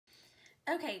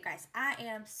Okay, you guys, I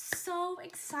am so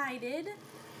excited.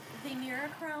 The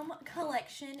Mirachrome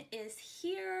collection is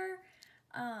here.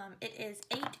 It is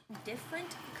 8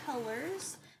 different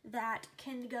colors that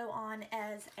can go on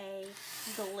as a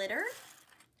glitter,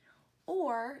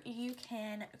 or you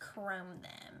can chrome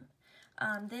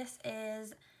them. This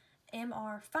is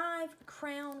MR5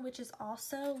 Crown, which is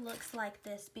also looks like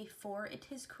this before it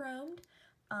is chromed.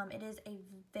 It is a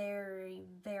very,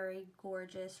 very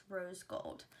gorgeous rose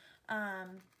gold.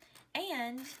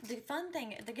 And the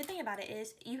good thing about it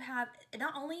is you have,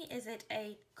 not only is it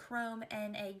a chrome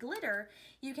and a glitter,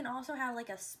 you can also have like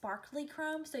a sparkly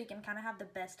chrome, so you can kind of have the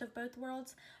best of both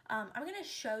worlds. I'm going to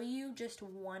show you just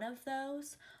one of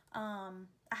those. I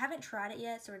haven't tried it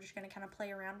yet, so we're just going to kind of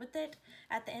play around with it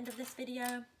at the end of this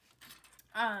video.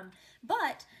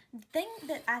 But the thing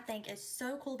that I think is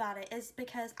so cool about it is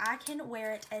because I can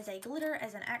wear it as a glitter,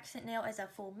 as an accent nail, as a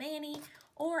full mani,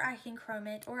 or I can chrome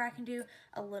it, or I can do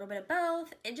a little bit of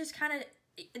both. It just kind of,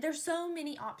 there's so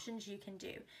many options you can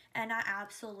do, and I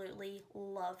absolutely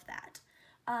love that.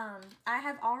 I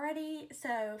have already,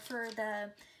 so for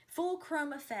the full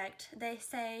chrome effect, they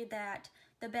say that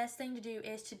the best thing to do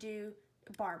is to do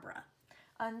Barbara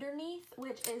underneath,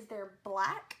 which is their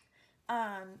black.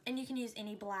 And you can use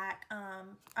any black.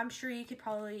 I'm sure you could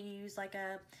probably use like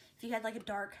if you had like a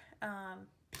dark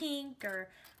pink or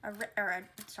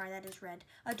sorry, that is red.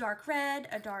 A dark red,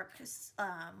 a dark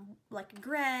like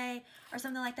gray or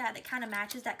something like that kind of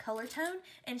matches that color tone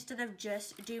instead of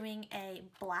just doing a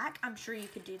black. I'm sure you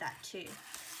could do that too.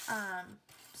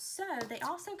 So they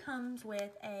also comes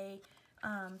with a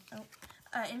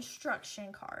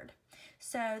instruction card.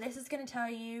 So this is going to tell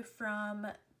you from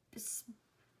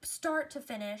start to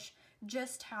finish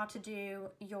just how to do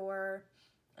your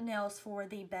nails for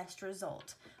the best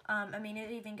result. I mean,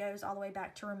 it even goes all the way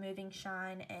back to removing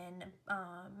shine and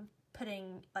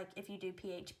putting, like, if you do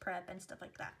pH prep and stuff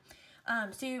like that.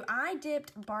 So I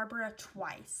dipped Barbara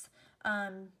twice.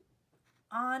 On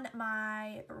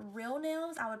my real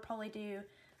nails, I would probably do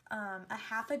a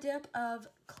half a dip of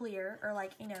clear, or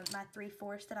like, you know, my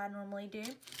 3/4 that I normally do.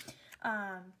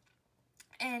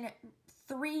 And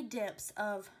 3 dips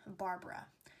of Barbara,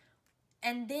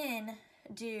 and then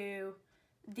do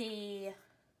the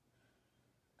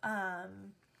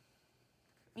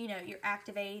you know, your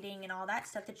activating and all that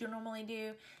stuff that you normally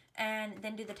do, and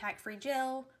then do the tack-free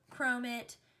gel, chrome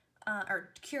it, or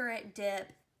cure it,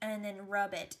 dip, and then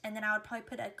rub it. And then I would probably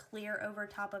put a clear over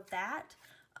top of that,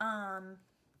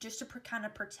 just to kind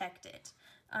of protect it.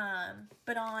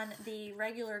 But on the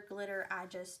regular glitter, I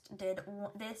just did,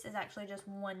 this is actually just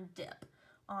 1 dip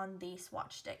on the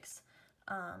swatch sticks.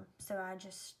 So I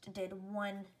just did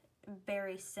 1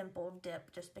 very simple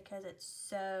dip just because it's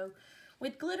so,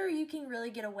 with glitter you can really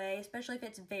get away, especially if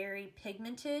it's very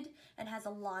pigmented and has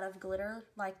a lot of glitter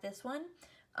like this one.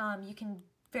 You can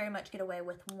very much get away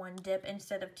with 1 dip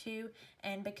instead of 2,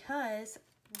 and because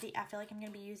I feel like I'm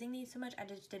going to be using these so much, I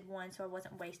just did 1 so I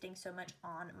wasn't wasting so much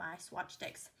on my swatch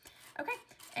sticks. Okay,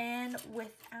 and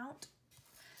without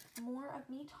more of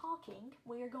me talking,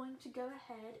 we are going to go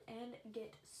ahead and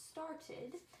get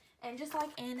started. And just like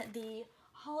in the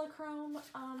holochrome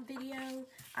video,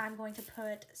 I'm going to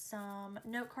put some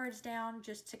note cards down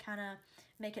just to kind of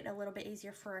make it a little bit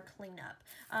easier for a cleanup.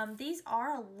 These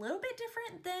are a little bit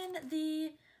different than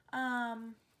the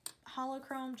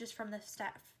holochrome, just from the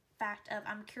fact of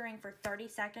I'm curing for 30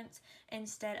 seconds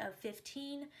instead of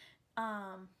 15.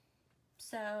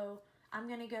 So I'm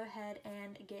going to go ahead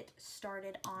and get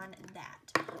started on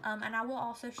that. And I will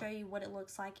also show you what it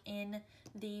looks like in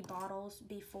the bottles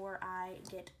before I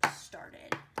get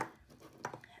started.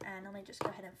 And let me just go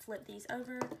ahead and flip these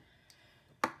over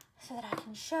so that I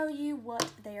can show you what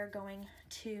they are going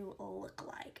to look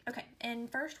like. Okay, and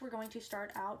first we're going to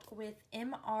start out with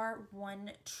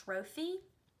MR1 Trophy,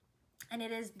 and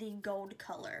it is the gold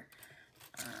color.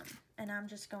 And I'm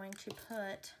just going to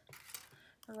put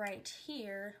right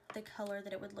here the color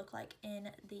that it would look like in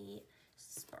the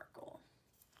sparkle,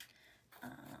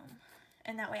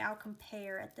 and that way I'll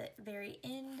compare at the very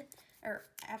end, or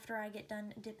after I get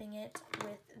done dipping it,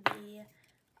 with the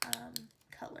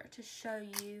color to show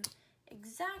you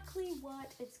exactly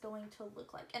what it's going to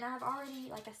look like. And I've already,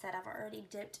 like I said, I've already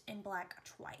dipped in black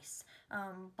twice.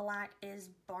 Black is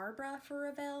Barbara for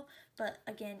Revel, but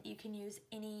again, you can use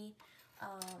any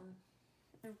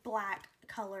black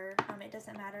color. It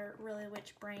doesn't matter really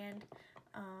which brand.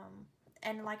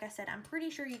 And like I said, I'm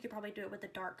pretty sure you could probably do it with a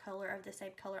dark color of the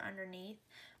same color underneath,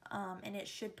 and it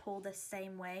should pull the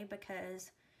same way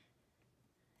because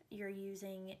you're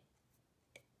using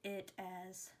it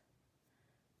as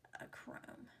a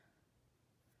chrome.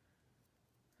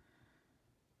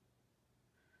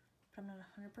 but I'm not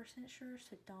 100% sure,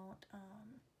 so don't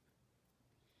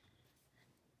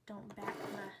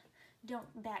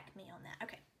back me on that.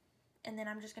 Okay, and then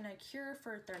I'm just gonna cure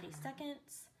for 30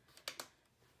 seconds.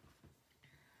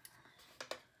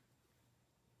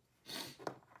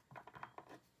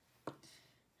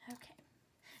 Okay,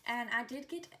 and I did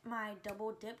get my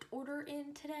double dipped order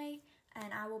in today,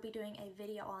 and I will be doing a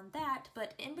video on that,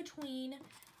 but in between,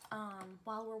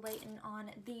 while we're waiting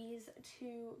on these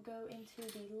to go into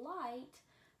the light,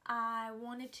 I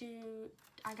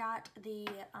got the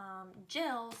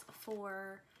gels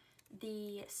for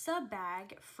the sub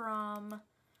bag from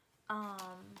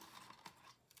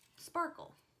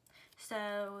Sparkle.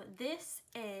 So this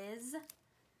is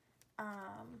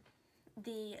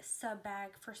the sub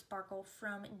bag for Sparkle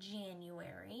from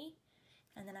January,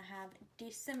 and then I have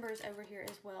December's over here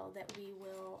as well that we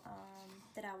will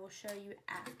that I will show you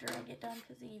after I get done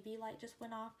because the UV light just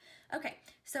went off. Okay,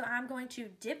 so I'm going to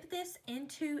dip this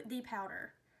into the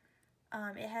powder.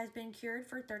 It has been cured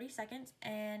for 30 seconds,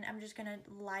 and I'm just gonna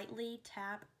lightly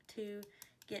tap to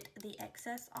get the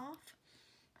excess off.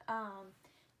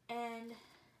 And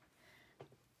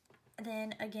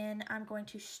then again, I'm going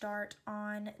to start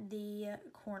on the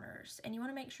corners, and you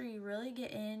want to make sure you really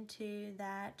get into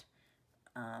that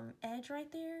edge right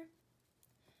there,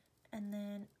 and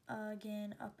then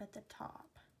again up at the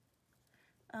top.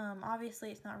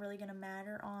 Obviously it's not really going to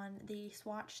matter on the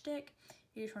swatch stick.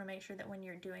 You just want to make sure that when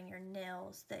you're doing your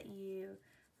nails that you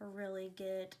really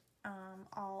get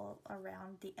all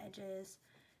around the edges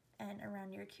and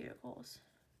around your cuticles.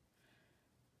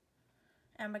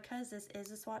 And because this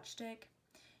is a swatch stick,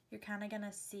 you're kind of going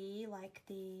to see like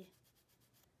the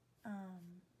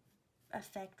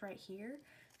effect right here.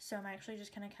 So I'm actually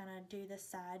just going to kind of do the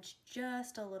sides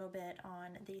just a little bit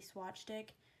on the swatch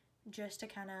stick, just to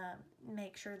kind of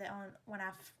make sure that when I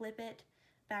flip it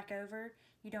back over,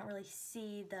 you don't really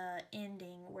see the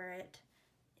ending where it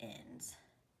ends.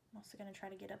 I'm also going to try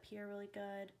to get up here really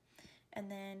good. And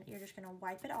then you're just going to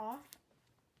wipe it off.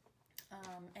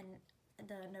 And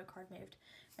the note card moved.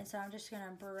 And so I'm just going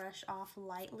to brush off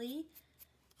lightly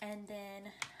and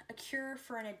then a cure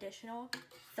for an additional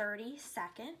 30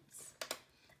 seconds.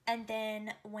 And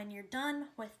then when you're done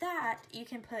with that, you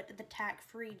can put the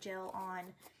tack-free gel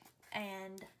on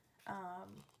and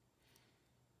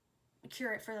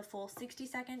cure it for the full 60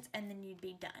 seconds, and then you'd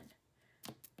be done.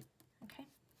 Okay,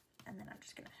 and then I'm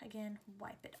just gonna again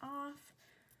wipe it off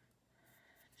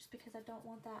just because I don't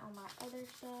want that on my other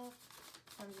stuff.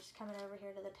 I'm just coming over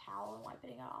here to the towel and wiping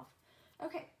it off.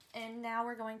 Okay, and now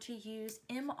we're going to use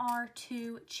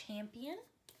MR2 Champion.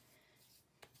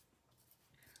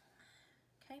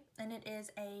 Okay, and it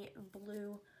is a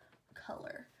blue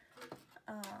color.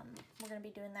 We're going to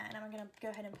be doing that, and I'm going to go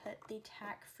ahead and put the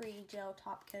tack-free gel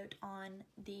top coat on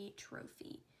the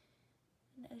trophy.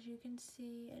 And as you can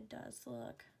see, it does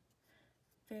look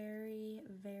very,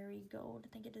 very gold. I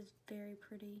think it is very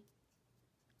pretty.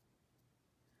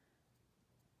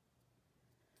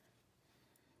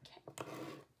 Okay.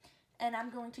 And I'm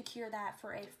going to cure that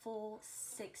for a full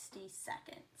 60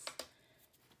 seconds.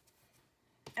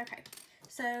 Okay.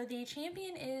 So the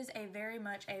Champion is very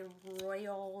much a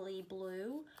royally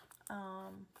blue,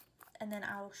 and then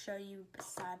I'll show you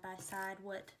side by side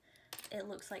what it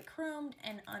looks like chromed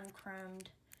and unchromed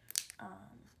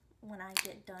when I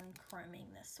get done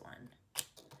chroming this one.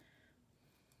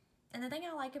 And the thing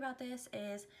I like about this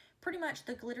is pretty much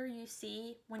the glitter you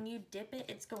see, when you dip it,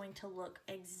 it's going to look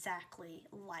exactly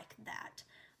like that.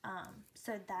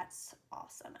 So that's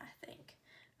awesome, I think.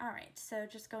 All right, so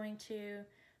just going to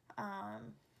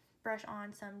brush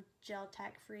on some gel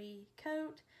tack-free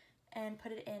coat and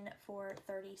put it in for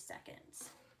 30 seconds.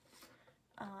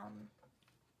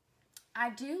 I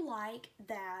do like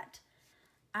that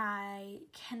I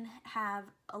can have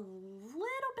a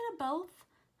little bit of both.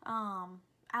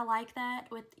 I like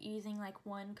that with using like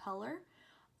one color.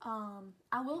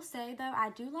 I will say though,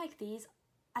 I do like these.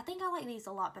 I think I like these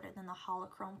a lot better than the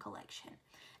Holochrome collection.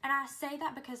 And I say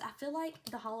that because I feel like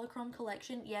the Holochrome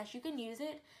collection, yes, you can use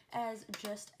it as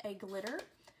just a glitter,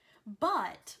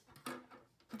 but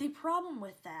the problem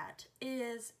with that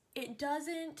is it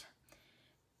doesn't,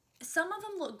 some of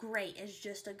them look great as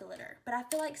just a glitter, but I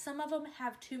feel like some of them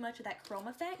have too much of that chrome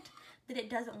effect that it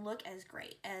doesn't look as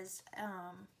great as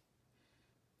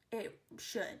it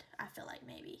should, I feel like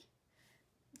maybe.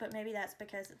 But maybe that's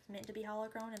because it's meant to be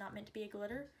holochrome and not meant to be a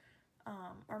glitter.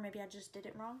 Or maybe I just did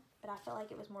it wrong. But I felt like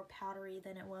it was more powdery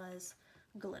than it was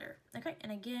glitter. Okay,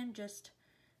 and again, just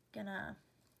gonna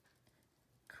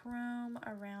chrome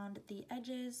around the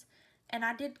edges. And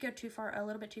I did go too far, a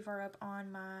little bit too far up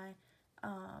on my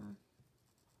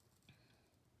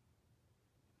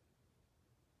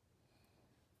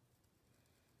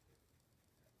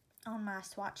on my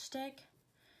swatch stick.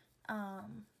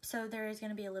 So there is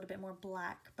going to be a little bit more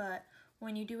black, but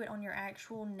when you do it on your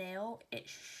actual nail, it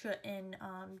shouldn't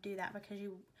do that, because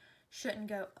you shouldn't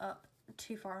go up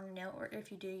too far on the nail, or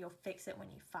if you do, you'll fix it when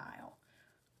you file.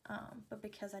 But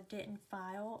because I didn't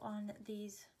file on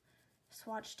these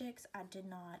swatch sticks, I did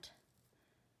not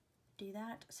do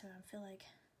that, so I feel like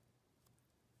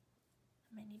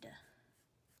I may need to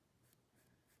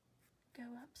go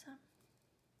up some.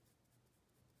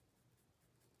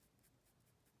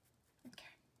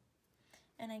 Okay.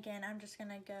 And again, I'm just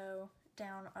gonna go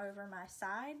down over my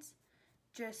sides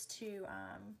just to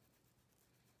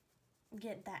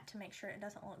get that, to make sure it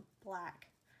doesn't look black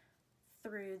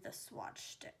through the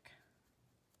swatch stick.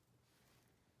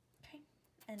 Okay,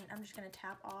 and I'm just gonna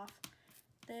tap off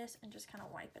this and just kind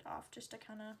of wipe it off, just to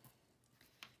kind of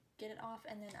get it off,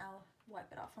 and then I'll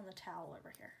wipe it off on the towel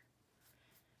over here.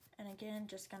 And again,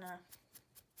 just gonna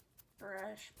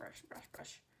brush, brush, brush,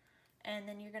 brush. And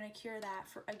then you're gonna cure that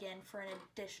for an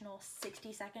additional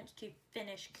 60 seconds to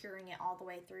finish curing it all the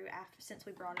way through, after, since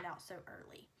we brought it out so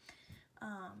early.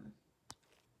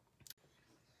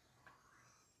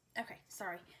 Okay,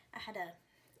 sorry, I had a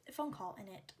phone call and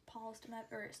it paused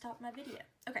it stopped my video.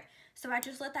 Okay, so I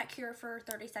just let that cure for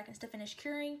 30 seconds to finish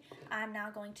curing. I'm now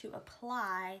going to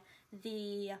apply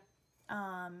the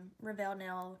Revel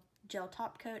nail gel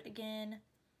top coat again,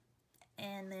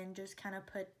 and then just kind of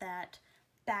put that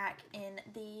back in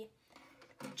the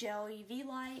gel UV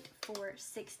light for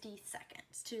 60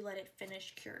 seconds to let it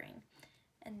finish curing.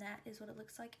 And that is what it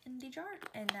looks like in the jar.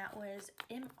 And that was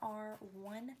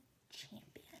MR1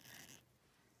 Champion.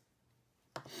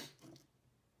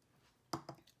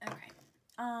 Okay.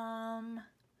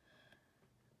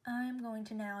 I'm going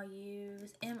to now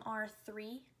use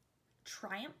MR3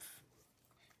 Triumph,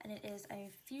 and it is a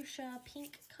fuchsia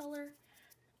pink color.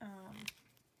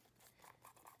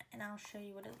 And I'll show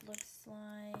you what it looks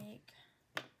like,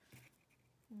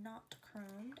 not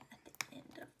chromed, at the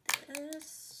end of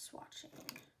this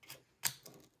swatching.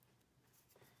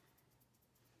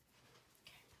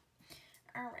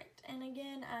 Alright, and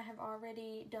again, I have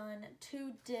already done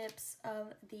 2 dips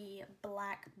of the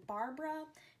Black Barbara,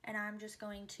 and I'm just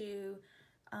going to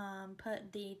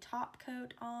put the top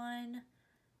coat on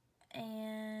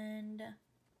and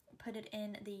put it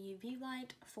in the UV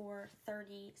light for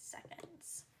 30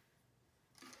 seconds.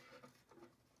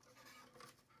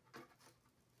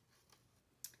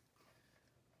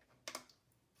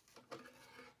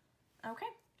 Okay,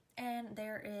 and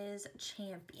there is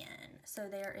Champion. So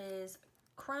there is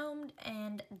chromed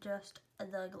and just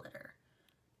the glitter.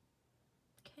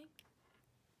 Okay.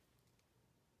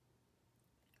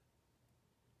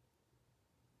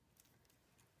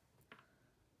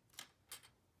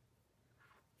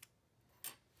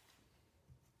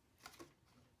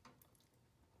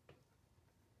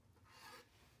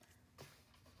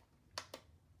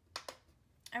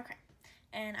 Okay,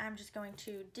 and I'm just going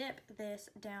to dip this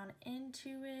down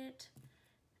into it,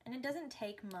 and it doesn't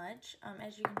take much.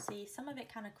 As you can see, some of it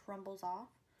kind of crumbles off,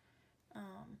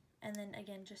 and then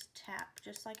again, just tap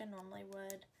just like I normally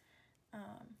would,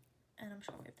 and I'm just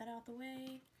going to whip that out the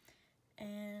way,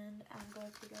 and I'm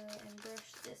going to go and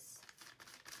brush this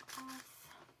off,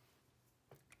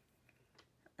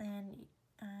 and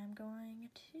I'm going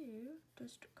to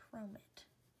just chrome it.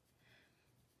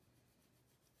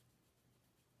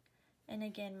 And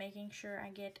again, making sure I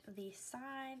get the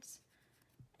sides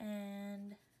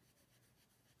and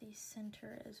the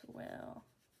center as well.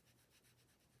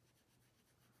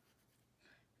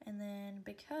 And then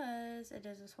because it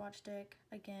is a swatch stick,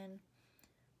 again,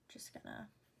 just gonna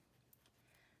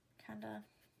kind of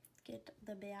get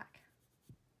the back.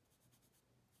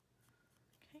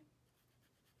 Okay.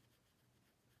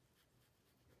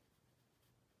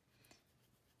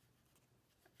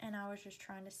 And I was just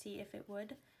trying to see if it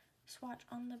would swatch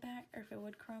on the back, or if it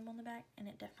would chrome on the back, and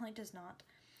it definitely does not.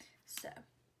 So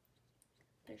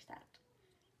there's that.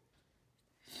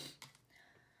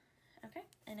 Okay,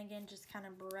 and again, just kind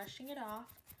of brushing it off.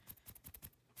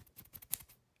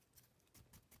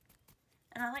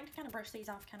 And I like to kind of brush these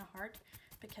off kind of hard,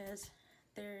 because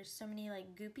there's so many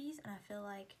like goopies, and I feel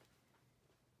like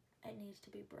it needs to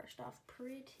be brushed off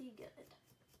pretty good.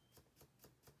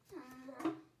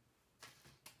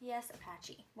 Yes,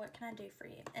 Apache, what can I do for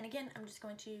you? And again, I'm just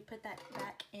going to put that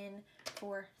back in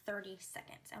for 30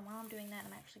 seconds. And while I'm doing that,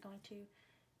 I'm actually going to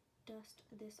dust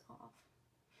this off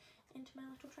into my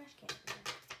little trash can.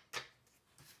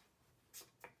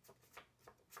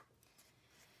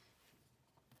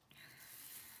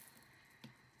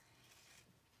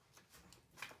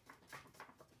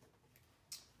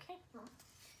 Okay,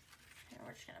 and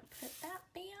we're just gonna put that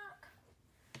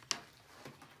back.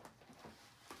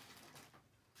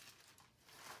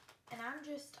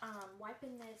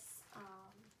 wiping this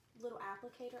little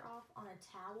applicator off on a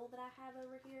towel that I have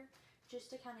over here, just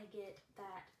to kind of get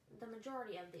the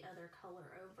majority of the other color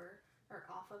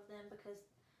off of them, because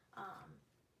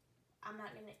I'm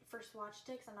not going to, for swatch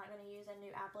sticks, I'm not going to use a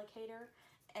new applicator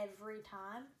every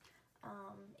time.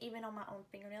 Even on my own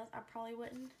fingernails, I probably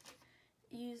wouldn't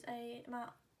use a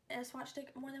swatch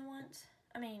stick more than once.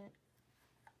 I mean,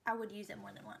 I would use it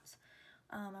more than once.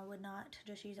 I would not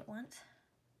just use it once.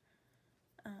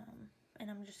 And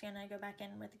I'm just going to go back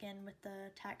in with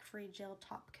the tack-free gel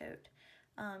top coat.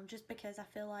 Just because I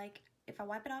feel like if I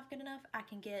wipe it off good enough, I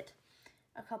can get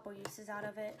a couple uses out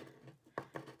of it.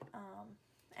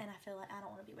 And I feel like I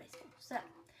don't want to be wasteful. So,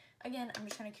 again, I'm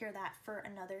just going to cure that for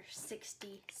another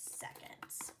 60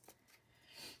 seconds.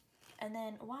 And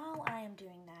then while I am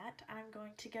doing that, I'm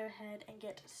going to go ahead and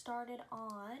get started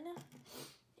on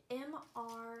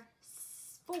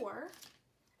MR4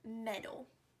 Metal.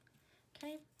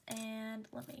 Okay, and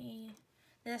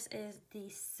this is the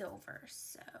silver,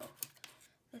 so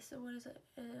this is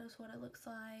what it looks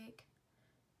like,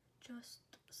 just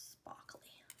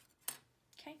sparkly.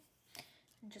 Okay,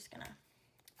 I'm just gonna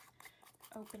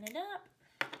open it up.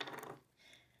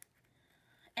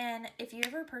 And if you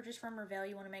ever purchase from Revel,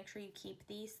 you want to make sure you keep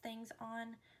these things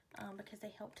on, because they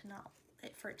help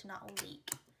for it to not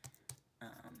leak.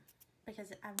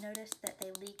 Because I've noticed that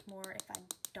they leak more if I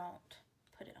don't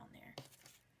put it on there.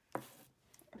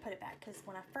 Put it back, because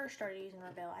when I first started using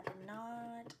Revel, I did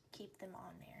not keep them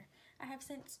on there. I have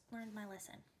since learned my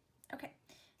lesson. Okay,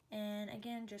 and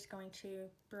again, just going to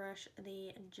brush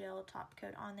the gel top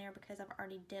coat on there because I've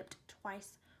already dipped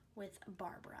twice with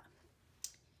Barbara.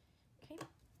 Okay,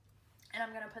 and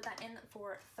I'm going to put that in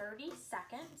for 30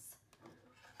 seconds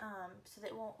so that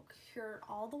it won't cure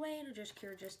all the way, it'll just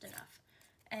cure just enough.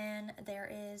 And there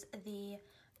is the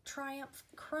Triumph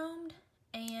Chromed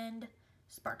and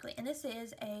Sparkly, and this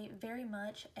is very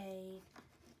much a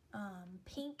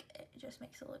pink. It just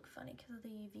makes it look funny because of the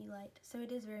UV light, so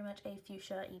it is very much a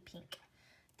fuchsia-y pink.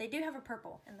 They do have a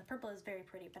purple, and the purple is very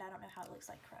pretty, but I don't know how it looks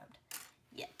like chromed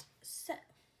yet. So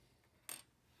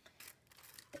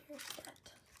there's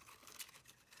that.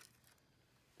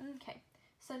 Okay,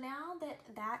 so now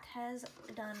that has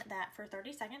done that for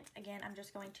 30 seconds, again, I'm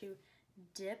just going to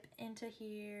dip into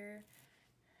here.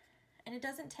 And it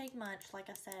doesn't take much, like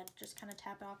I said, just kind of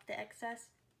tap off the excess.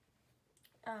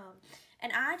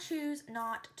 And I choose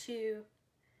not to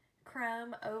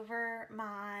chrome over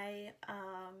my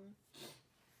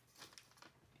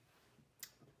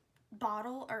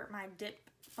bottle, or my dip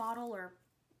bottle, or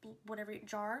whatever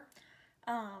jar,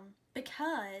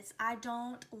 because I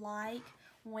don't like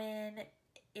when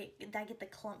I get the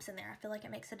clumps in there. I feel like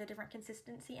it makes it a different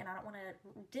consistency, and I don't want to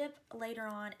dip later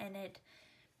on and it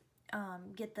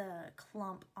get the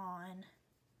clump on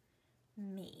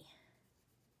me.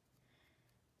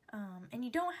 And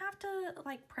you don't have to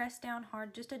like press down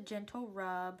hard, just a gentle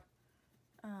rub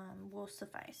will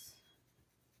suffice.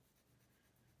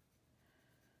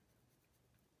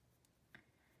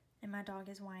 And my dog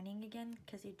is whining again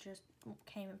because he just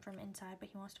came from inside, but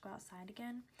he wants to go outside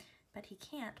again. But he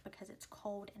can't because it's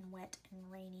cold and wet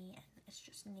and rainy and it's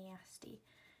just nasty.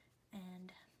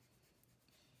 And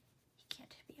he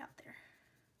can't be out there.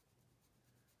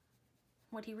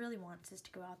 What he really wants is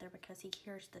to go out there because he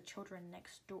hears the children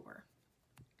next door.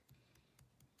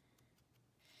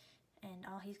 And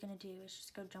all he's going to do is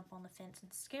just go jump on the fence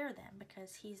and scare them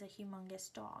because he's a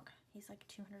humongous dog. He's like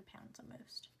 200 pounds at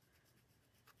most.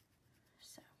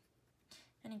 So,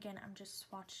 and again, I'm just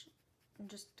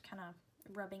kind of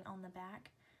rubbing on the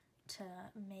back to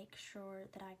make sure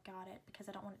that I got it because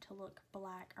I don't want it to look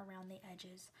black around the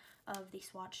edges of the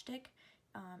swatch stick.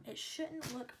 It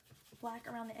shouldn't look black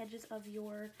around the edges of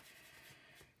your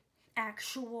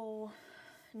actual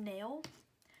nail.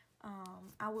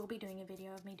 I will be doing a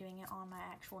video of me doing it on my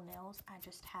actual nails. I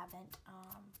just haven't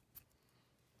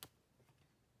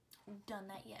done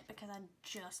that yet because I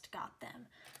just got them.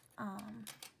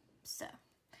 So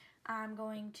I'm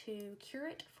going to cure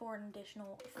it for an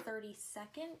additional 30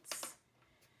 seconds.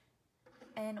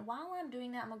 And while I'm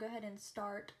doing that, I'm gonna go ahead and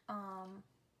start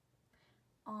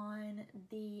on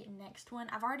the next one.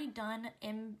 I've already done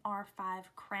MR5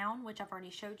 Crown, which I've already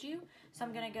showed you. So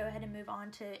I'm going to go ahead and move on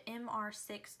to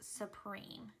MR6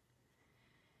 Supreme.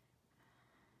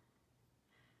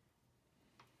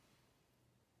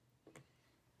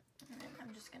 And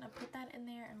I'm just going to put that in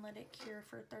there and let it cure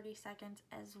for 30 seconds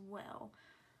as well.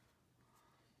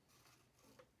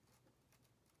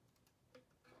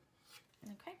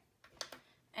 Okay.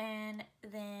 And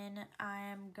then I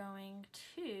am going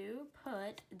to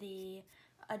put the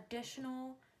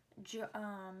additional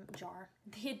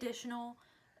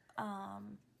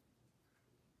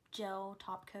gel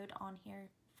top coat on here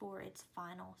for its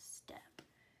final step.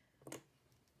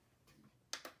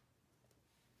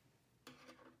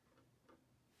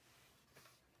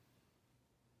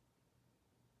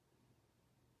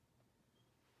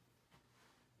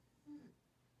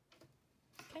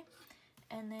 Okay,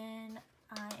 and then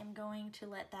I am going to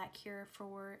let that cure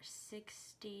for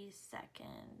 60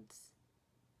 seconds.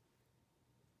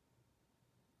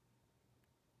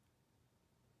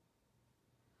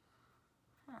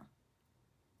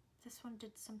 This one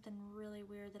did something really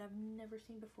weird that I've never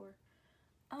seen before.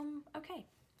 Okay.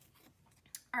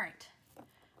 Alright.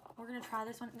 We're gonna try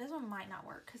this one. This one might not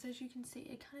work, because as you can see,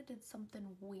 it kind of did something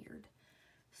weird.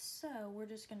 So, we're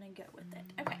just gonna go with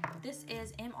it. Okay, this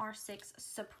is MR6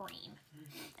 Supreme.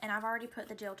 And I've already put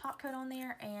the gel top coat on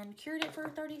there and cured it for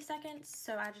 30 seconds.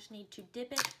 So, I just need to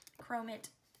dip it, chrome it,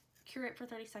 cure it for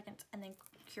 30 seconds, and then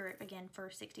cure it again for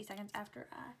 60 seconds after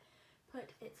I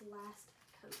put its last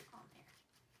coat on there.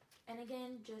 And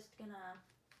again, just gonna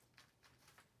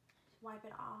wipe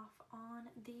it off on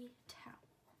the towel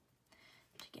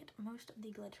to get most of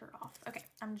the glitter off. Okay,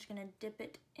 I'm just gonna dip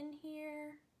it in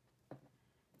here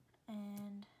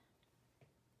and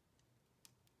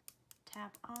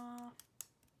tap off.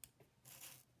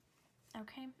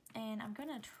 Okay, and I'm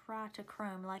gonna try to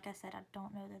chrome. Like I said, I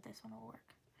don't know that this one will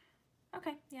work.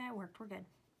 Okay, yeah, it worked. We're good.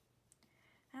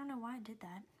 I don't know why I did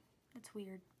that. That's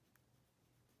weird.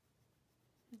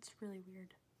 It's really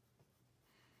weird.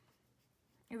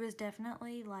 It was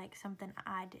definitely like something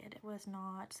I did. It was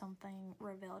not something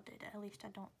Revel did. At least I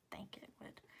don't think it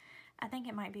would. I think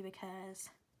it might be because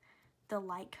the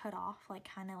light cut off like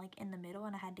kind of like in the middle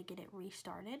and I had to get it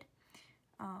restarted.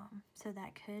 So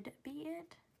that could be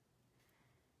it.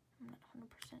 I'm not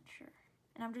 100% sure.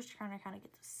 And I'm just trying to kind of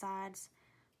get the sides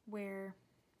where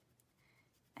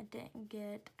I didn't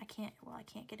get, I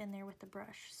can't get in there with the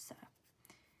brush, so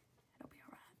it'll be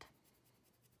alright.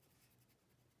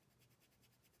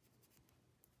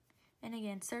 And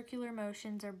again, circular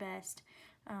motions are best,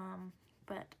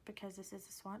 but because this is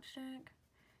a swatch stick,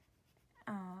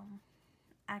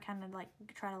 I kind of like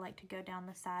try to go down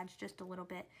the sides just a little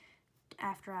bit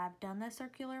after I've done the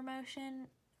circular motion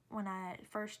when I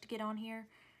first get on here,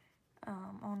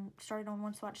 started on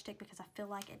one swatch stick, because I feel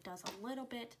like it does a little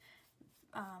bit,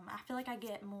 I feel like I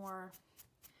get more,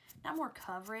 not more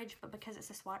coverage, but because it's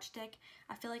a swatch stick,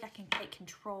 I feel like I can take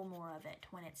control more of it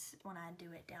when I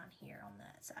do it down here on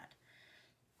that side.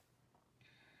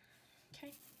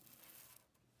 Okay.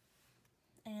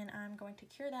 And I'm going to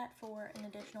cure that for an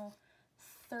additional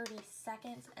 30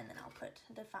 seconds, and then I'll put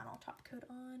the final top coat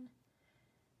on.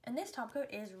 And this top coat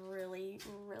is really,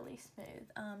 really smooth.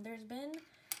 There's been,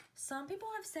 some people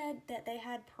have said that they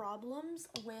had problems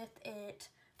with it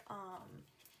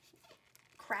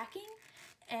cracking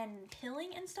and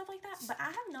pilling and stuff like that, but I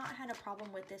have not had a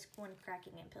problem with this one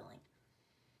cracking and pilling.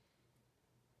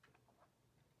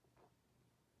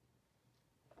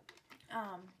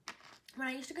 When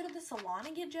I used to go to the salon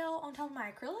and get gel on top of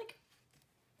my acrylic,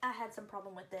 I had some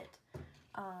problem with it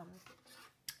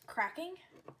cracking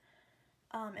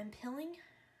and pilling,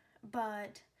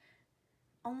 but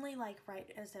only like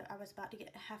right as I was about to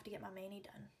have to get my mani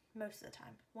done most of the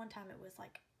time. One time it was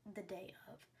like the day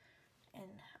of,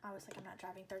 and I was like, I'm not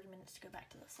driving 30 minutes to go back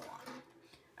to the salon.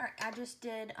 Alright, I just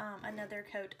did another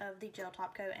coat of the gel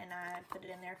top coat, and I put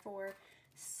it in there for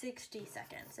 60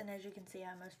 seconds. And as you can see,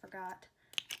 I almost forgot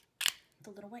the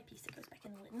little white piece that goes back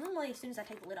in the lid. Normally, as soon as I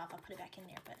take the lid off, I put it back in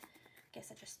there, but I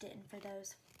guess I just didn't for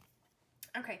those.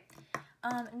 Okay,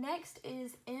 next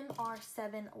is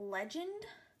MR7 Legend.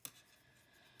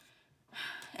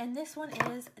 And this one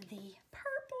is the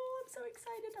purple. I'm so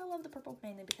excited. I love the purple,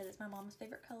 mainly because it's my mom's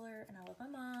favorite color, and I love my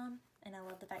mom, and I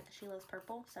love the fact that she loves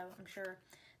purple, so I'm sure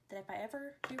that if I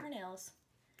ever do her nails,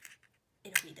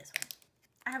 it'll be this one.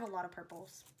 I have a lot of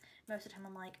purples. Most of the time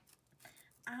I'm like,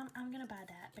 I'm gonna buy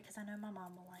that because I know my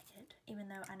mom will like it, even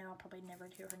though I know I'll probably never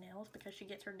do her nails because she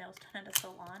gets her nails done at a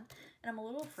salon, and I'm a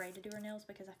little afraid to do her nails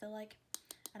because I feel like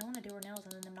I don't want to do her nails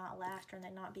and then them not last or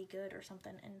them not be good or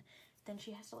something, and then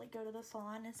she has to like go to the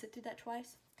salon and sit through that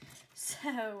twice. So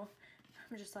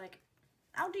I'm just like,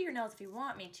 I'll do your nails if you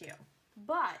want me to,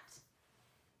 but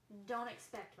don't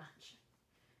expect much.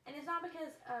 And it's not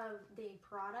because of the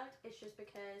product, it's just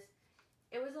because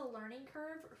it was a learning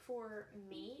curve for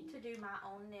me to do my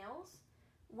own nails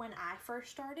when I first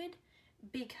started,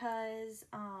 because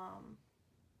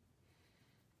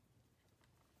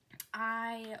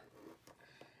I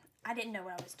didn't know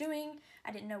what I was doing.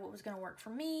 I didn't know what was going to work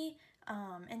for me,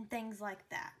 and things like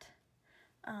that.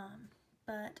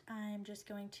 But I'm just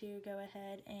going to go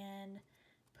ahead and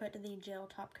put the gel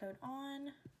top coat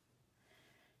on.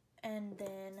 and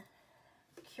then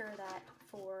cure that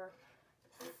for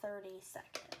 30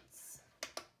 seconds.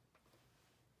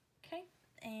 Okay,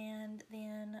 and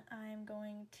then I'm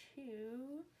going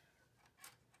to,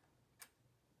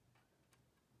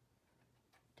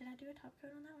 did I do a top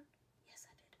coat on that one? Yes,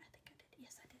 I did. I think I did.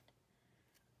 Yes, I did.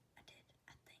 I did,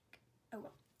 I think. Oh,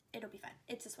 well, it'll be fine.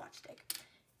 It's a swatch stick.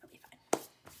 It'll be fine.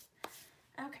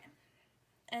 Okay.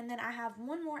 And then I have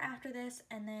one more after this,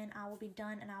 and then I will be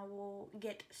done, and I will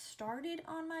get started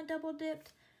on my double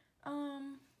dipped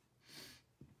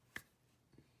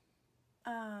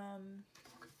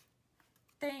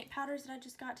powders that I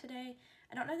just got today.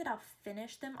 I don't know that I'll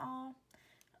finish them all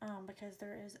because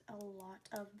there is a lot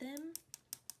of them.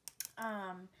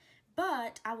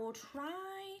 But I will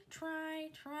try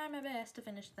my best to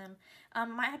finish them.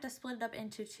 Might have to split it up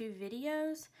into 2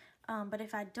 videos. But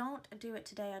if I don't do it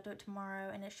today, I'll do it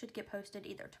tomorrow, and it should get posted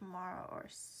either tomorrow or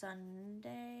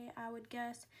Sunday, I would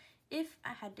guess, if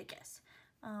I had to guess.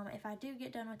 If I do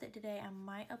get done with it today, I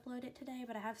might upload it today,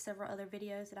 but I have several other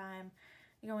videos that I'm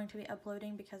going to be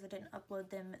uploading because I didn't upload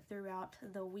them throughout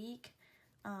the week.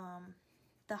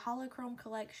 The Holochrome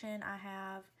collection I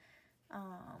have,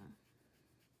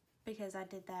 because I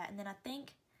did that, and then I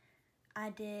think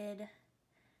I did...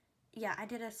 yeah, I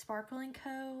did a Sparkling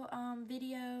Co.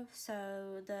 Video,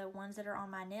 so the ones that are on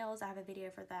my nails, I have a video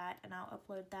for that, and I'll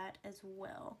upload that as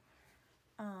well.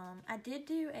 I did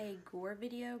do a gore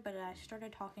video, but I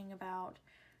started talking about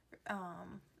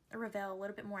Revel a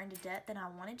little bit more into depth than I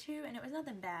wanted to, and it was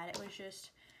nothing bad. It was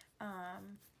just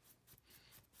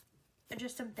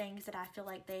some things that I feel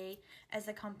like they, as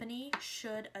a company,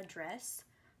 should address,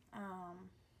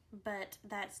 but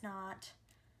that's not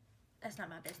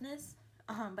my business.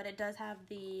 But it does have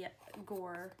the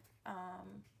gore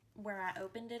where I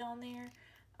opened it on there.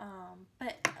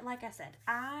 But like I said,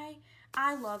 I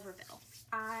love Revel.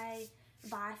 I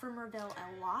buy from Revel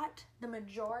a lot. The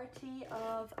majority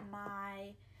of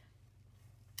my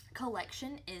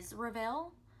collection is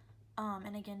Revel.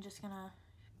 And again, just gonna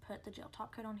put the gel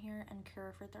top coat on here and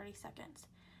cure for 30 seconds.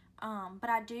 But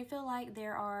I do feel like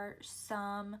there are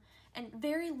some and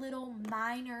very little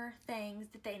minor things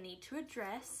that they need to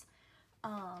address.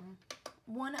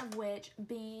 One of which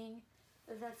being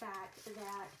the fact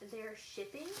that their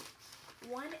shipping,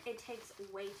 one, it takes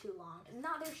way too long.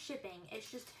 Not their shipping,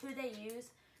 it's just who they use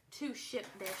to ship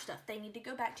their stuff. They need to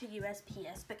go back to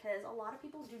USPS because a lot of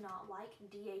people do not like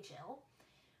DHL,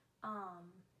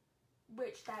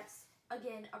 which that's,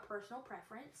 again, a personal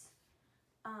preference,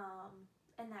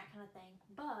 and that kind of thing.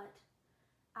 But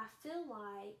I feel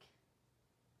like,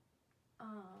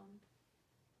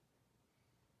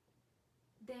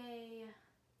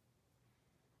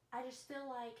 I just feel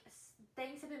like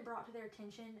things have been brought to their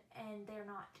attention and they're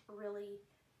not really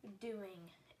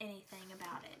doing anything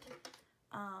about it.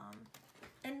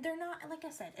 And they're not, like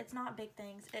I said, it's not big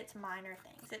things, it's minor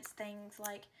things. It's things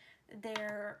like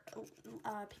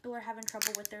people are having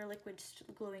trouble with their liquid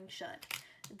gluing shut.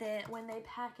 That when they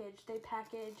package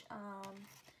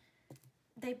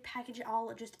it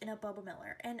all just in a bubble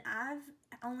mailer. And I've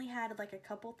only had like a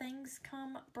couple things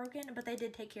come broken, but they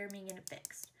did take care of me and get it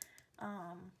fixed.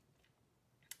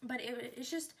 But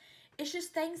it's just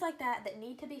things like that that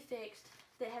need to be fixed,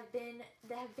 that have been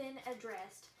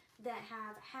addressed, that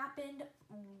have happened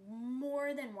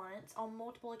more than once on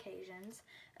multiple occasions,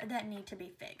 that need to be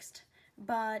fixed.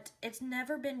 But it's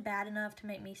never been bad enough to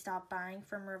make me stop buying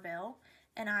from Revel.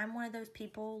 And I'm one of those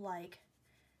people, like,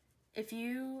 if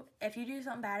you do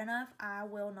something bad enough, I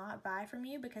will not buy from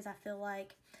you, because I feel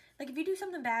like if you do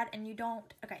something bad and you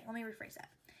don't, okay, let me rephrase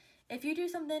that. If you do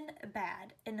something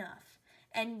bad enough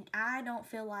and I don't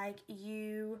feel like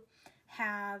you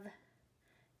have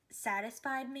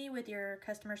satisfied me with your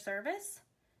customer service,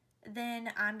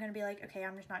 then I'm going to be like, okay,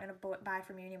 I'm just not going to buy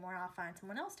from you anymore. I'll find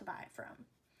someone else to buy it from.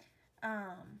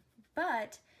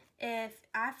 But if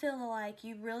I feel like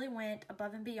you really went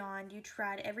above and beyond, you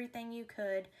tried everything you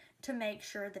could to make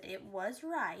sure that it was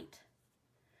right,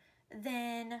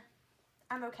 then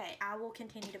I'm okay. I will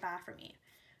continue to buy from you.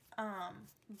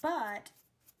 But,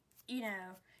 you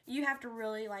know, you have to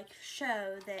really, like,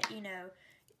 show that, you know,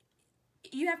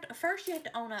 first you have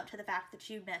to own up to the fact that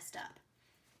you messed up.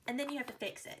 And then you have to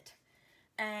fix it.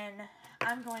 And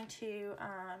I'm going to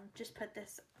just put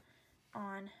this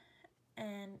on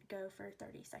and go for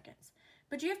 30 seconds.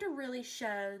 But you have to really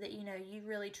show that, you know, you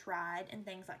really tried and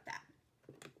things like that.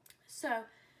 So,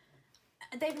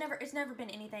 it's never been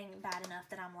anything bad enough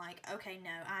that I'm like, okay,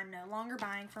 no, I'm no longer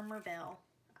buying from Revel.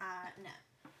 No.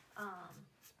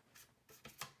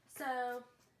 So,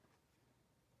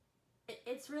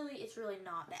 it's really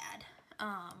not bad.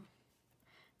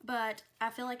 But I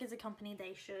feel like as a company,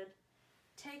 they should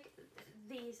take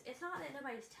these. It's not that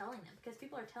nobody's telling them, because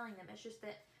people are telling them. It's just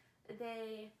that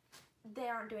they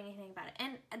aren't doing anything about it.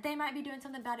 And they might be doing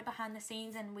something about it behind the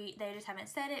scenes, and they just haven't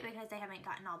said it because they haven't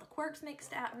gotten all the quirks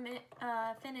mixed out,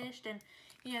 finished, and,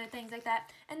 you know, things like that.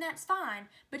 And that's fine,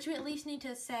 but you at least need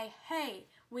to say, hey,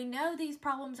 we know these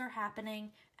problems are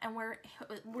happening, and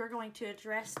we're going to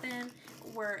address them.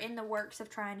 We're in the works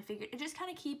of trying to figure it. Just kind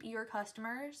of keep your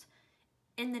customers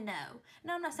in the know.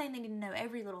 Now, I'm not saying they need to know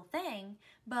every little thing,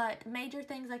 but major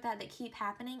things like that keep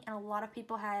happening, and a lot of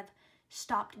people have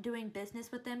stopped doing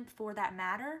business with them for that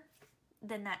matter,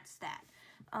 then that's that.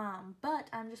 But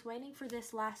I'm just waiting for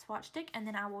this last swatch stick, and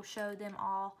then I will show them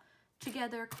all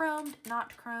together, chromed,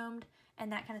 not chromed,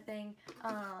 and that kind of thing,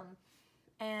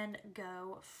 and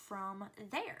go from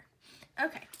there.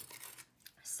 Okay,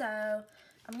 so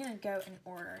I'm gonna go in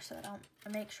order so that I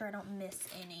make sure I don't miss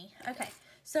any. Okay,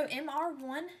 so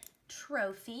MR1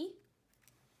 Trophy.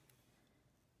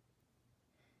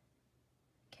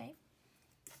 Okay.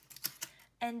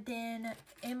 And then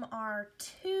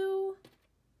MR2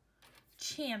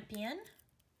 Champion.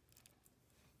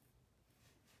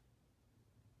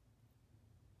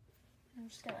 I'm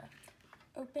just gonna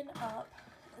open up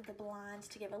the blinds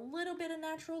to give a little bit of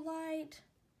natural light,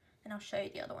 and I'll show you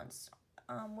the other ones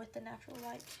with the natural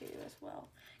light too as well,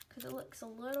 because it looks a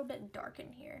little bit dark in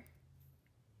here.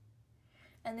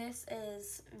 And this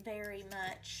is very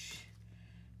much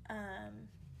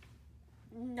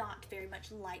not very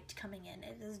much light coming in.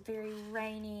 It is very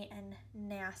rainy and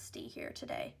nasty here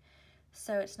today,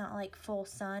 so it's not like full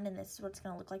sun, and this is what it's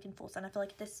gonna look like in full sun. I feel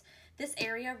like this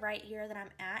area right here that I'm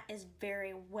at is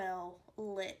very well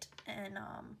lit, and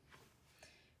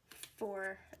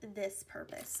for this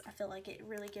purpose, I feel like it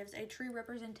really gives a true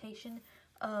representation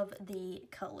of the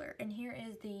color. And here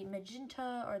is the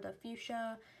magenta or the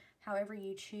fuchsia, however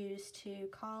you choose to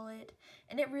call it,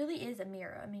 and it really is a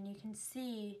mirror. I mean, you can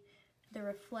see the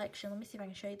reflection. Let me see if I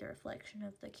can show you the reflection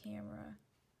of the camera.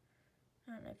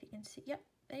 I don't know if you can see. Yep,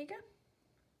 there you go.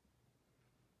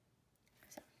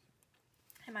 So,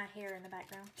 and my hair in the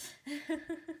background.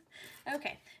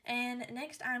 Okay, and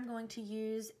next I'm going to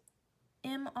use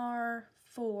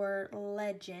MR4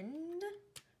 Legend.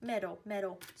 Metal,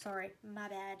 sorry, my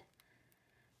bad.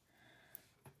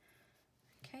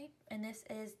 Okay, and this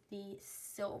is the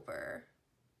silver.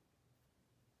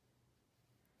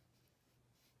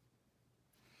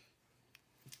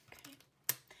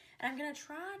 And I'm going to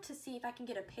try to see if I can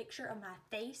get a picture of my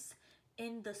face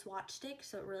in the swatch stick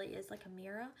so it really is like a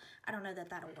mirror. I don't know that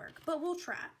that'll work, but we'll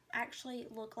try. I actually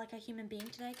look like a human being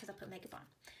today because I put makeup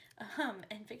on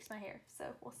and fixed my hair, so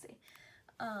we'll see.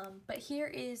 But here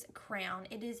is Crown.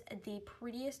 It is the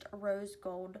prettiest rose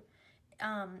gold.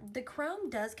 The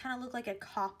chrome does kind of look like a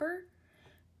copper,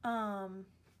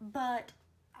 but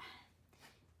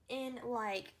in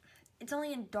like, it's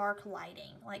only in dark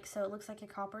lighting, like, so it looks like a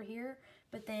copper here,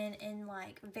 but then in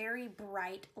like very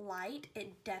bright light,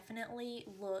 it definitely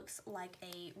looks like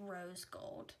a rose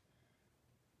gold.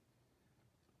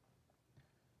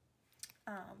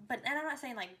 And I'm not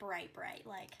saying like bright,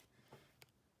 like,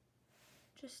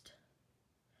 just,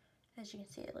 as you can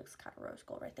see, it looks kind of rose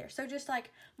gold right there. So just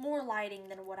like more lighting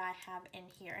than what I have in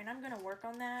here, and I'm going to work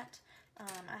on that.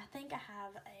 I think I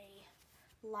have a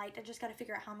light. I just got to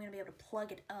figure out how I'm going to be able to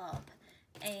plug it up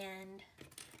and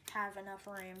have enough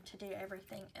room to do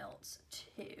everything else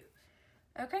too.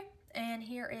 Okay, and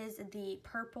here is the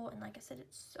purple, and like I said,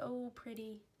 it's so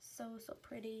pretty, so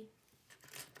pretty.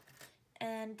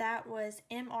 And that was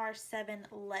MR7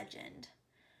 Legend.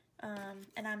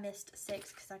 And I missed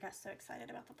 6 because I got so excited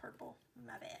about the purple.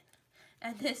 My bad.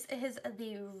 And this is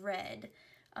the red.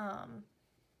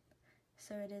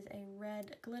 So it is a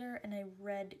red glitter and a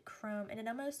red chrome, and it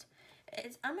almost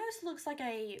looks like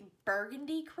a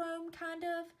burgundy chrome kind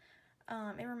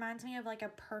of. It reminds me of like a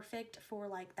perfect for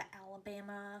like the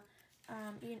Alabama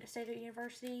State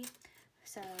University.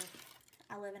 So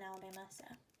I live in Alabama, so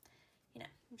you know,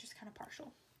 I'm just kind of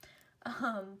partial.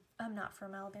 I'm not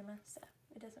from Alabama, so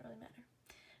it doesn't really matter.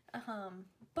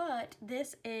 But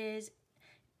this is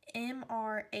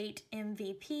MR8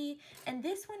 MVP, and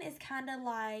this one is kind of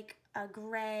like a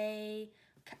gray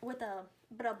with a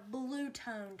blue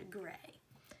toned gray.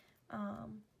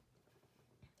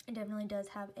 It definitely does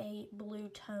have a blue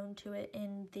tone to it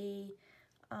in the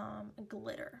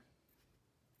glitter.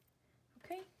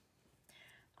 Okay.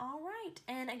 All right,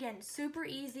 and again, super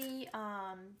easy.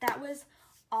 That was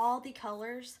all the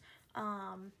colors.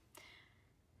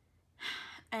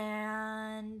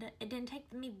 And it didn't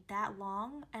take me that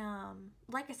long.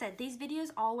 Like I said, these videos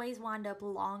always wind up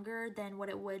longer than what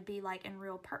it would be like in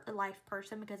real life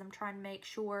person, because I'm trying to make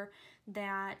sure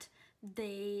that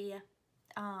the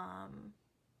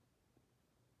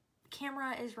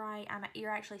camera is right. You're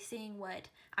actually seeing what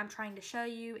I'm trying to show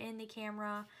you in the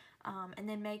camera, and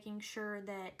then making sure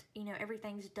that, you know,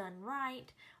 everything's done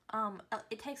right.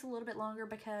 It takes a little bit longer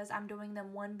because I'm doing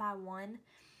them one by one,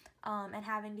 and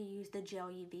having to use the gel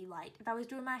UV light. If I was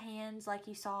doing my hands like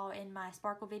you saw in my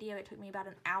sparkle video, it took me about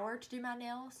an hour to do my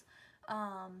nails.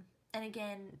 And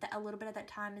again, a little bit of that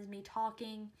time is me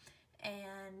talking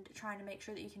and trying to make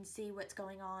sure that you can see what's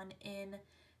going on in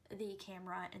the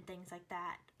camera and things like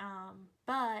that.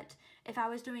 But if I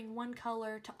was doing one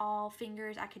color to all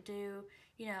fingers, I could do,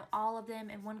 you know, all of them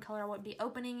in one color. I wouldn't be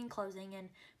opening and closing and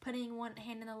putting one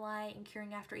hand in the light and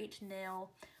curing after each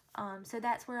nail. So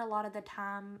that's where a lot of the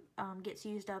time gets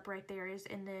used up right there, is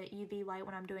in the UV light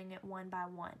when I'm doing it one by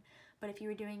one. But if you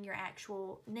were doing your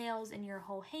actual nails in your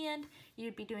whole hand,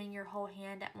 you'd be doing your whole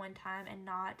hand at one time and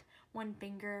not one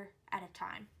finger at a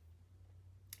time.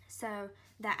 So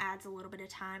that adds a little bit of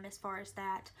time as far as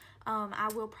that. I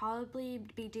will probably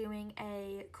be doing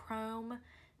a chrome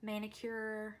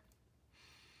manicure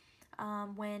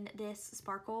when this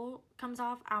sparkle comes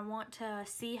off. I want to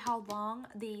see how long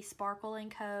the Sparkle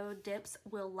 & Co. dips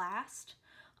will last.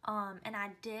 And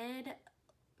I did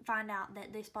find out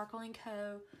that the Sparkle &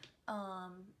 Co.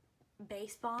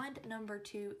 Base Bond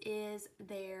 #2 is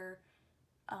their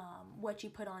what you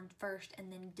put on first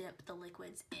and then dip the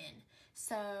liquids in.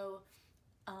 So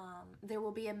there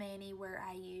will be a mani where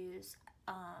I use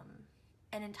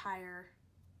an entire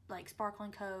like Sparkle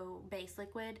 & Co. base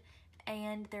liquid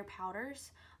and their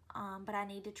powders, but I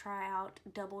need to try out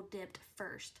double dipped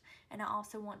first. And I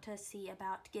also want to see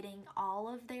about getting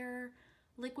all of their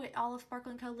all of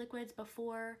Sparkle & Co. liquids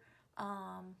before,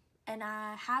 and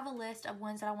I have a list of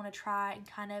ones that I want to try and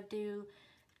kind of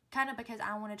because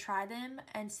I want to try them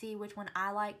and see which one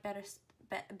I like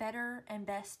better and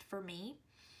best for me.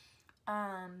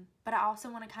 But I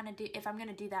also want to kind of do, if I'm going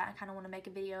to do that, I kind of want to make a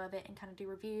video of it and kind of do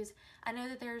reviews. I know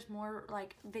that there's more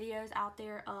like videos out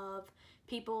there of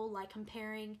people like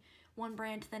comparing one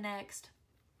brand to the next,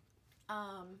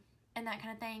 and that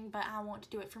kind of thing, but I want to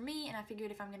do it for me, and I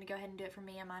figured if I'm going to go ahead and do it for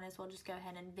me, I might as well just go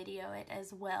ahead and video it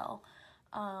as well.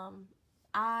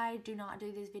 I do not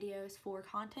do these videos for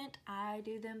content. I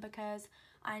do them because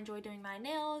I enjoy doing my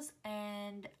nails,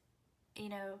 and, you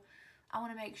know, I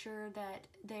want to make sure that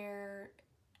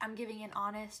I'm giving an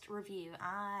honest review.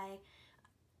 I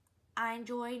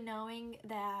enjoy knowing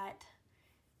that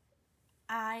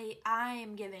I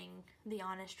am giving the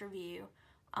honest review,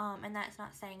 and that's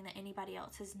not saying that anybody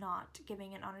else is not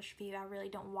giving an honest review. I really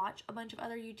don't watch a bunch of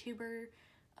other YouTuber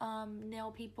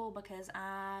nail people because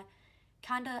I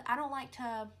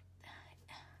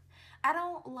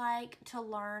don't like to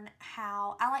learn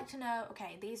how. I like to know,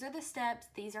 okay, these are the steps,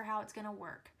 these are how it's gonna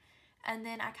work, and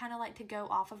then I kind of like to go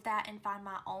off of that and find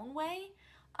my own way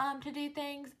to do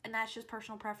things. And that's just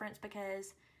personal preference,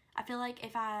 because I feel like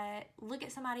if I look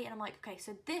at somebody and I'm like, okay,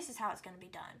 so this is how it's gonna be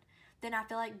done, then I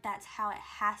feel like that's how it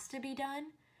has to be done.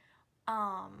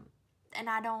 And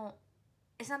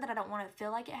it's not that I don't want to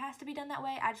feel like it has to be done that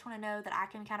way. I just want to know that I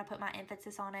can kind of put my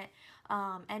emphasis on it.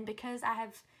 And because I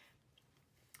have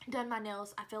done my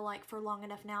nails, I feel like for long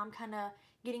enough now, I'm kind of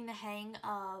getting the hang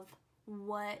of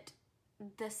what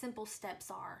the simple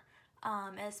steps are,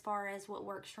 as far as what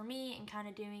works for me, and kind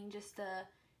of doing just the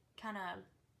kind of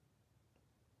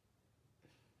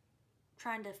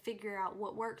trying to figure out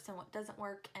what works and what doesn't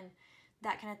work and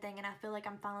that kind of thing. And I feel like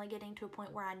I'm finally getting to a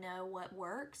point where I know what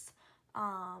works,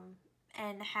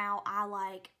 and how I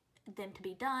like them to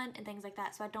be done and things like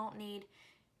that. So I don't need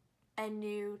a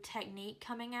new technique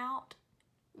coming out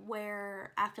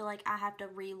where I feel like I have to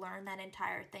relearn that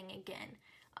entire thing again.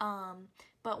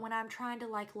 But when I'm trying to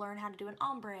like learn how to do an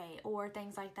ombre or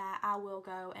things like that, I will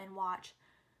go and watch,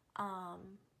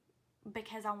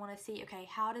 because I want to see, okay,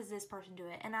 how does this person do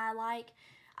it? And I like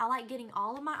getting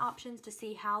all of my options to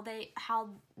see how they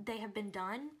have been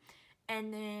done,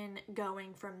 and then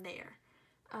going from there.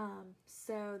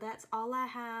 So that's all I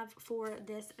have for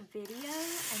this video,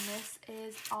 and this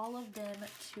is all of them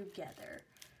together.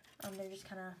 They're just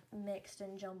kind of mixed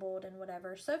and jumbled and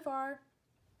whatever. So far,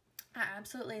 I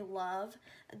absolutely love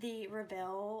the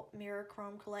Revel Mirror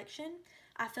Chrome collection.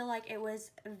 I feel like it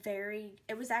was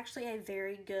actually a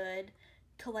very good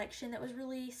collection that was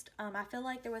released. I feel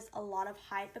like there was a lot of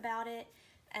hype about it,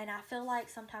 And I feel like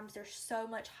sometimes there's so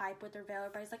much hype with Revel.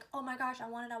 Everybody's like, oh my gosh, I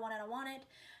want it, I want it, I want it.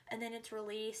 And then it's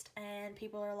released and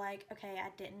people are like, okay, I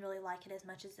didn't really like it as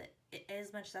much as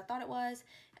I thought it was,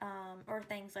 or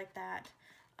things like that.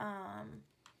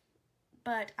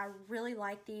 But I really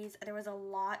like these. There was a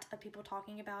lot of people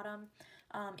talking about them.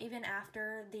 Even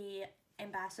after the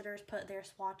ambassadors put their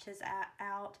swatches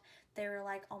out, they were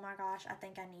like, oh my gosh, I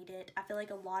think I need it. I feel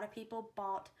like a lot of people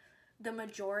bought the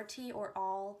majority or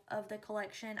all of the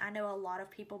collection. I know a lot of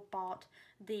people bought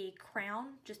the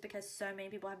crown just because so many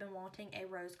people have been wanting a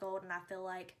rose gold, and I feel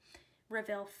like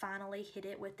Revel finally hit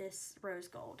it with this rose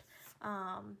gold.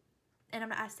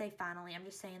 And I say finally, I'm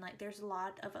just saying, like, there's a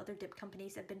lot of other dip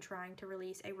companies that have been trying to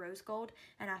release a rose gold,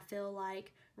 and I feel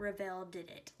like Revel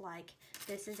did it. Like,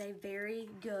 this is a very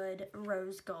good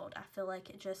rose gold. I feel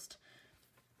like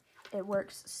it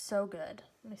works so good.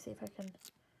 Let me see if I can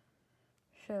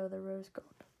show the rose gold.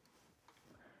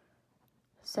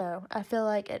 So I feel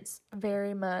like it's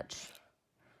very much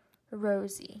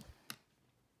rosy,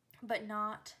 but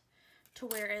not to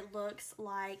where it looks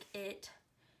like it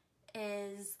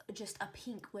is just a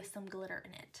pink with some glitter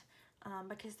in it.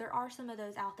 Because there are some of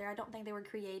those out there. I don't think they were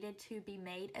created to be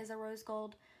made as a rose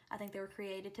gold. I think they were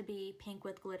created to be pink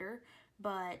with glitter,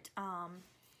 but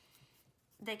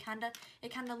it kind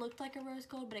of looked like a rose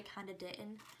gold, but it kind of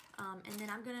didn't. And then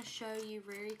I'm going to show you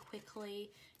very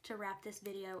quickly to wrap this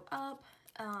video up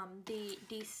the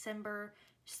December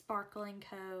Sparkling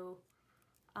Co.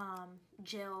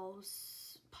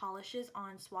 Gels polishes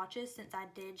on swatches, since I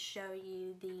did show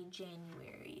you the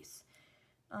Januaries.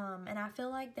 And I feel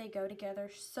like they go together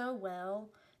so well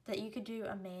that you could do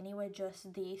a mani with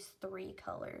just these 3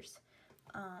 colors.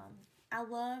 I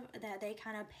love that they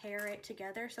kind of pair it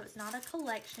together, so it's not a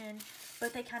collection,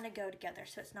 but they kind of go together.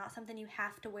 So it's not something you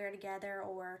have to wear together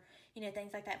or, you know,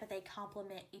 things like that, but they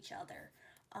complement each other.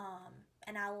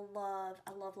 And I love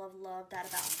that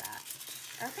about that.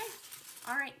 Okay.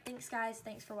 All right. Thanks, guys.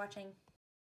 Thanks for watching.